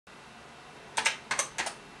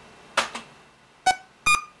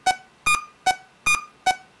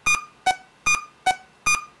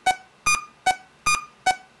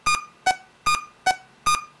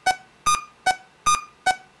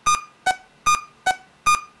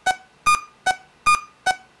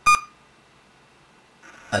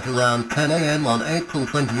At around 10 a.m. on April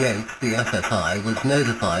 28, the SSI was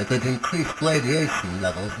notified that increased radiation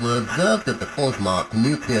levels were observed at the Forsmark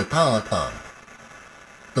Nuclear Power Plant.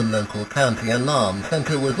 The local county alarm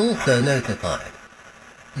center was also notified.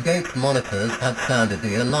 Gate monitors had sounded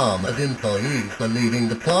the alarm as employees were leaving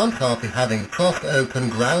the plant after having crossed open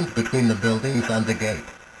ground between the buildings and the gate.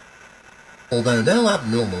 Although no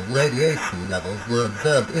abnormal radiation levels were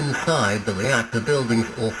observed inside the reactor buildings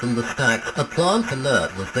or from the stacks, a plant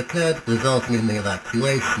alert was declared, resulting in the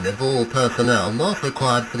evacuation of all personnel not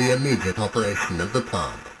required for the immediate operation of the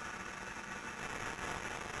plant.